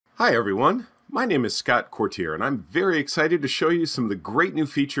Hi everyone, my name is Scott Courtier and I'm very excited to show you some of the great new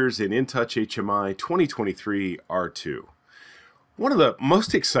features in InTouch HMI 2023 R2. One of the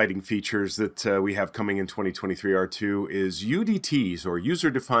most exciting features that we have coming in 2023 R2 is UDTs, or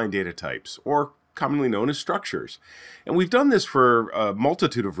user-defined data types, or commonly known as structures. And we've done this for a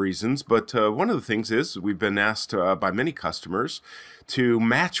multitude of reasons, but one of the things is we've been asked by many customers to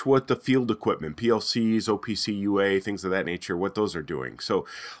match what the field equipment, PLCs, OPC UA, things of that nature, what those are doing. So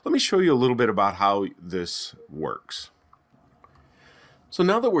let me show you a little bit about how this works. So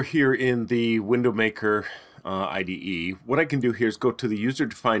now that we're here in the Window Maker IDE, what I can do here is go to the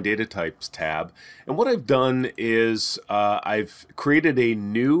User-Defined Data Types tab, and what I've done is I've created a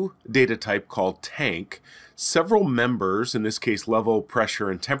new data type called tank, several members, in this case level, pressure,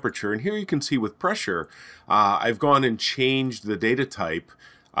 and temperature, and here you can see with pressure, I've gone and changed the data type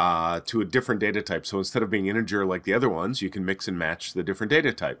to a different data type. So instead of being integer like the other ones, you can mix and match the different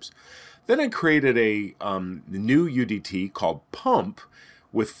data types. Then I created a new UDT called pump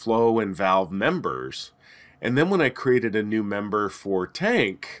with flow and valve members. And then when I created a new member for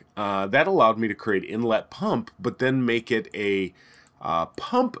tank, that allowed me to create inlet pump, but then make it a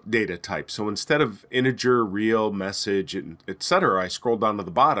pump data type. So instead of integer, real, message, etc., I scrolled down to the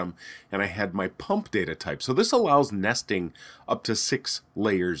bottom and I had my pump data type. So this allows nesting up to 6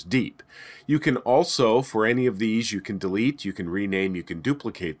 layers deep. You can also, for any of these, you can delete, you can rename, you can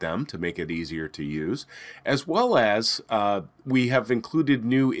duplicate them to make it easier to use, as well as we have included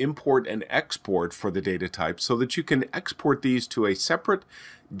new import and export for the data type so that you can export these to a separate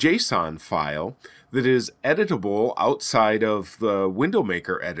JSON file that is editable outside of the Window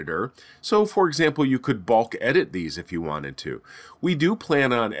Maker editor. So for example, you could bulk edit these if you wanted to. We do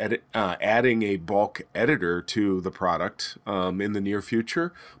plan on adding a bulk editor to the product in the near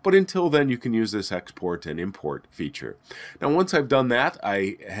future, but until then you can use this export and import feature. Now once I've done that,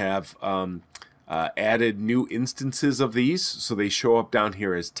 I have added new instances of these, so they show up down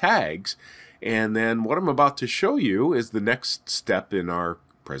here as tags. And then what I'm about to show you is the next step in our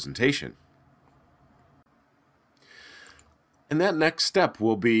presentation. And that next step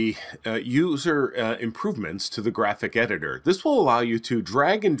will be user improvements to the graphic editor. This will allow you to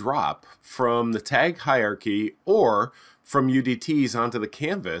drag and drop from the tag hierarchy or from UDTs onto the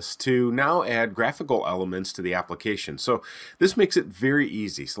canvas to now add graphical elements to the application. So this makes it very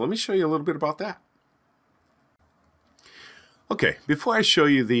easy. So let me show you a little bit about that. Okay, before I show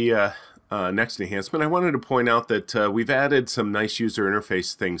you the next enhancement, I wanted to point out that we've added some nice user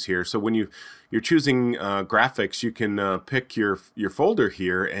interface things here. So when you're choosing graphics, you can pick your folder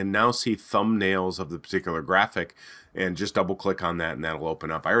here and now see thumbnails of the particular graphic and just double click on that and that'll open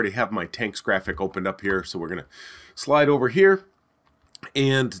up. I already have my tanks graphic opened up here, so we're going to slide over here.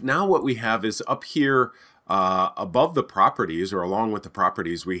 And now what we have is up here above the properties, or along with the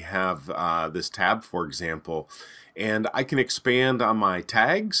properties, we have this tab, for example. And I can expand on my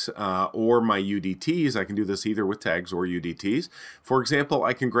tags or my UDTs. I can do this either with tags or UDTs. For example,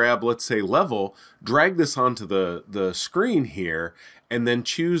 I can grab, let's say, level, drag this onto the screen here, and then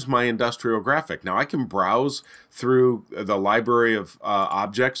choose my industrial graphic. Now I can browse through the library of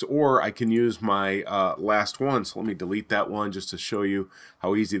objects, or I can use my last one. So let me delete that one just to show you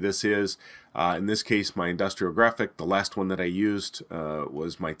how easy this is. In this case, my industrial graphic, the last one that I used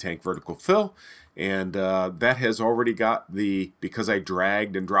was my tank vertical fill. And that has already got because I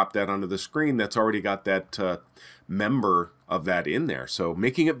dragged and dropped that onto the screen, that's already got that member of that in there. So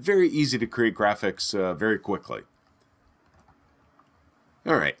making it very easy to create graphics very quickly.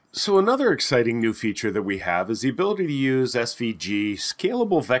 Alright, so another exciting new feature that we have is the ability to use SVG,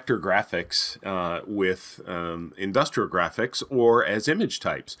 scalable vector graphics, with industrial graphics or as image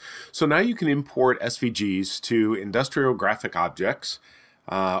types. So now you can import SVGs to industrial graphic objects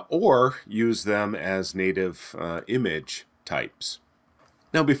or use them as native image types.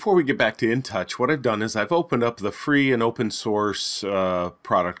 Now before we get back to InTouch, what I've done is I've opened up the free and open source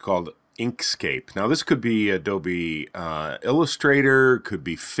product called Inkscape. Now this could be Adobe Illustrator, could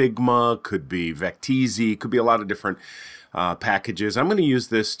be Figma, could be Vecteezy, could be a lot of different packages. I'm going to use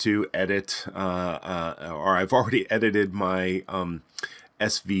this to edit, or I've already edited my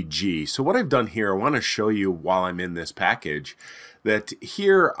SVG. So what I've done here, I want to show you while I'm in this package that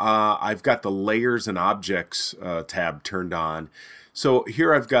here I've got the layers and objects tab turned on. So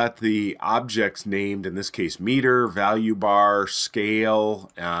here I've got the objects named, in this case, meter, value bar,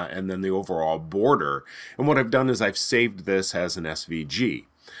 scale, and then the overall border. And what I've done is I've saved this as an SVG.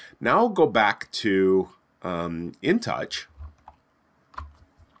 Now I'll go back to InTouch.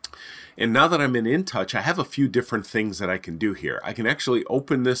 And now that I'm in InTouch, I have a few different things that I can do here. I can actually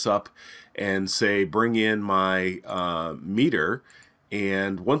open this up and say, bring in my meter,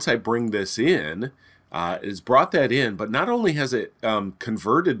 And once I bring this in, it's brought that in, but not only has it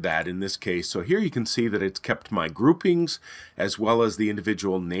converted that in this case, so here you can see that it's kept my groupings as well as the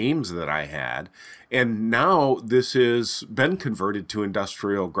individual names that I had. And now this has been converted to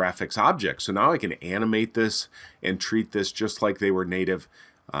industrial graphics objects. So now I can animate this and treat this just like they were native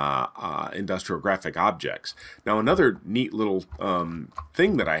industrial graphic objects. Now another neat little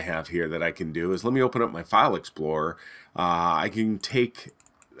thing that I have here that I can do is, let me open up my File Explorer. I can take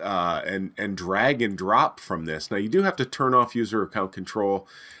and drag and drop from this. Now you do have to turn off user account control,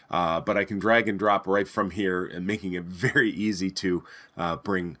 but I can drag and drop right from here, and making it very easy to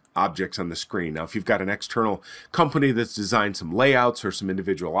bring objects on the screen. Now if you've got an external company that's designed some layouts or some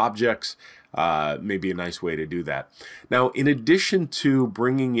individual objects, maybe a nice way to do that. Now, in addition to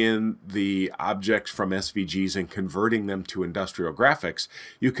bringing in the objects from SVGs and converting them to industrial graphics,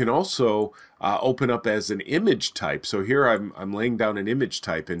 you can also open up as an image type. So here I'm laying down an image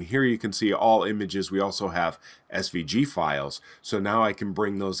type, and here you can see all images. We also have SVG files. So now I can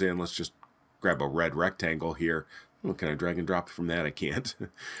bring those in. Let's just grab a red rectangle here. Oh, can I drag and drop from that? I can't.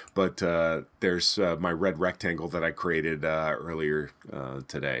 But there's my red rectangle that I created earlier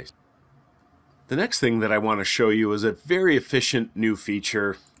today. The next thing that I want to show you is a very efficient new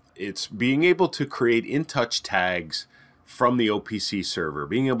feature. It's being able to create InTouch tags from the OPC server,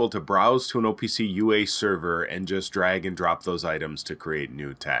 being able to browse to an OPC UA server and just drag and drop those items to create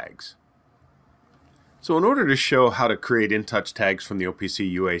new tags. So in order to show how to create InTouch tags from the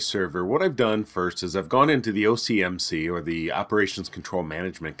OPC UA server, what I've done first is I've gone into the OCMC, or the Operations Control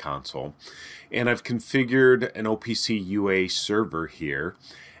Management Console, and I've configured an OPC UA server here.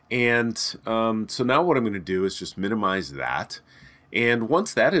 And so now what I'm going to do is just minimize that. And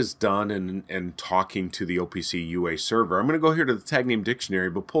once that is done and talking to the OPC UA server, I'm going to go here to the tag name dictionary,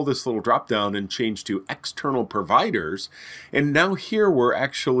 but pull this little drop down and change to external providers. And now here we're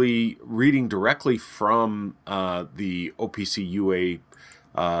actually reading directly from the OPC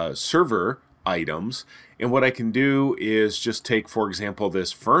UA server items. And what I can do is just take, for example,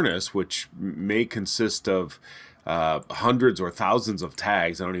 this furnace, which may consist of hundreds or thousands of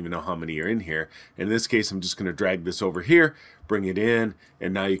tags. I don't even know how many are in here. In this case, I'm just going to drag this over here, bring it in,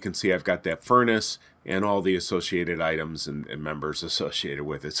 and now you can see I've got that furnace and all the associated items and members associated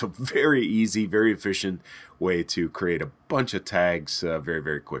with it. So very easy, very efficient way to create a bunch of tags very,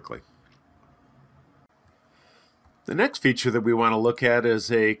 very quickly. The next feature that we want to look at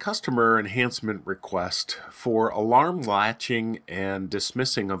is a customer enhancement request for alarm latching and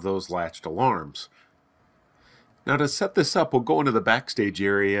dismissing of those latched alarms. Now to set this up, we'll go into the backstage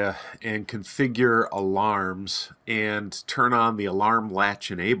area and configure alarms and turn on the alarm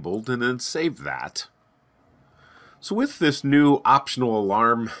latch enabled, and then save that. So with this new optional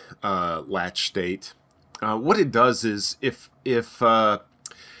alarm latch state, what it does is if an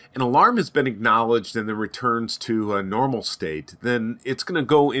alarm has been acknowledged and then returns to a normal state, then it's going to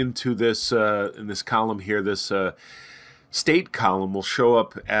go into this in this column here. This state column will show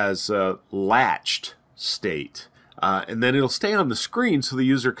up as latched state. And then it'll stay on the screen so the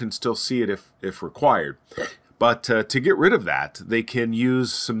user can still see it if required. But to get rid of that, they can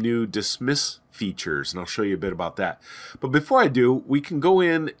use some new dismiss features, and I'll show you a bit about that. But before I do, we can go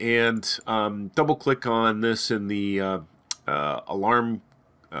in and double click on this in the alarm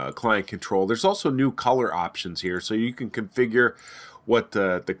client control. There's also new color options here, so you can configure what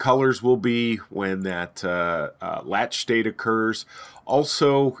the colors will be when that latch state occurs.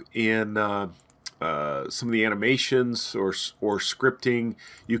 Also in some of the animations or scripting,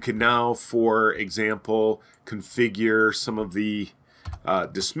 you can now, for example, configure some of the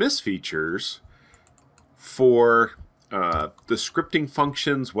dismiss features for the scripting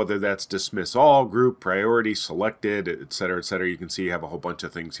functions, whether that's dismiss all, group, priority, selected, etc., etc. You can see you have a whole bunch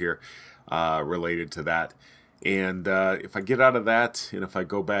of things here related to that. And if I get out of that, and if I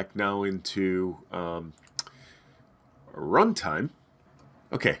go back now into runtime,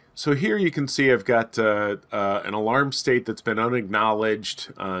 okay, so here you can see I've got an alarm state that's been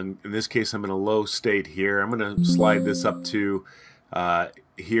unacknowledged. In this case, I'm in a low state here. I'm going to slide this up to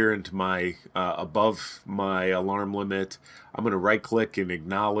here into my above my alarm limit. I'm going to right-click and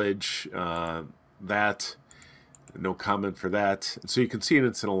acknowledge that. No comment for that. So you can see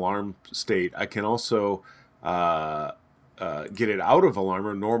it's an alarm state. I can also get it out of alarm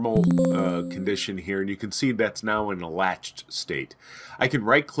or normal condition here, and you can see that's now in a latched state. I can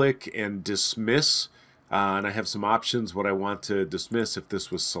right click and dismiss, and I have some options what I want to dismiss. If this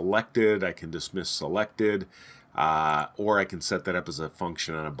was selected, I can dismiss selected, or I can set that up as a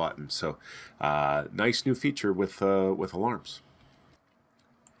function on a button. So nice new feature with alarms.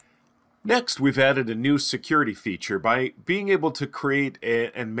 Next, we've added a new security feature by being able to create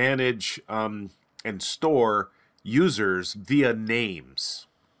and manage and store users via names.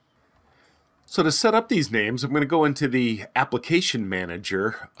 So to set up these names, I'm going to go into the Application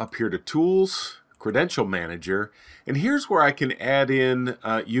Manager, up here to Tools, Credential Manager, and here's where I can add in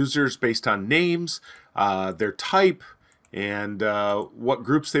users based on names, their type, and what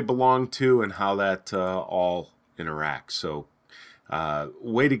groups they belong to, and how that all interacts. So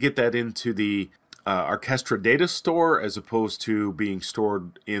way to get that into the Orchestra data store as opposed to being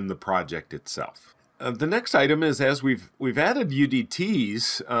stored in the project itself. The next item is, as we've added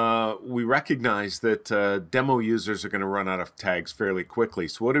UDTs, we recognize that demo users are going to run out of tags fairly quickly.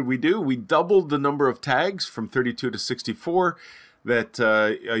 So what did we do? We doubled the number of tags from 32 to 64 that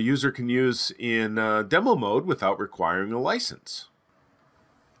a user can use in demo mode without requiring a license.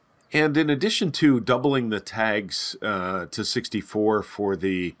 And in addition to doubling the tags to 64 for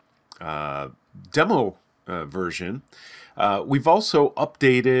the demo version, we've also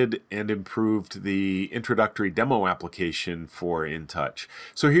updated and improved the introductory demo application for InTouch.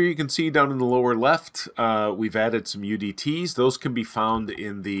 So here you can see down in the lower left, we've added some UDTs. Those can be found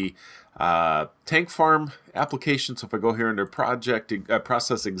in the tank farm application. So if I go here under project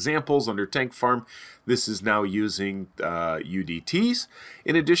process examples under tank farm, this is now using UDTs.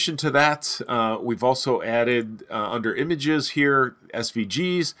 In addition to that, we've also added under images here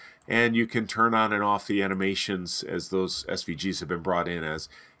SVGs, and you can turn on and off the animations as those SVGs have been brought in as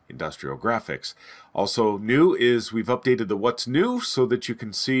industrial graphics. Also new is we've updated the what's new so that you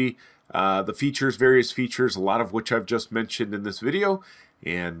can see the features, various features, a lot of which I've just mentioned in this video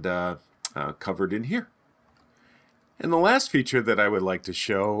and covered in here. And the last feature that I would like to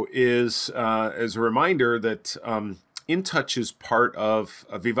show is as a reminder that InTouch is part of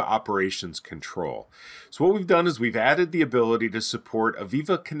AVEVA Operations Control. So what we've done is we've added the ability to support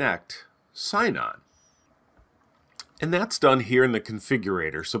AVEVA Connect sign-on. And that's done here in the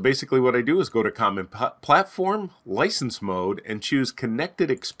configurator. So basically what I do is go to Common Platform, License Mode, and choose Connected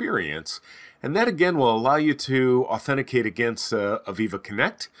Experience. And that again will allow you to authenticate against AVEVA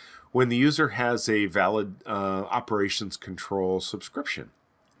Connect when the user has a valid Operations Control subscription.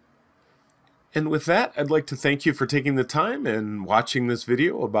 And with that, I'd like to thank you for taking the time and watching this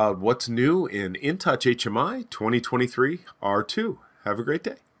video about what's new in InTouch HMI 2023 R2. Have a great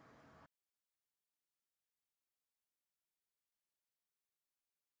day.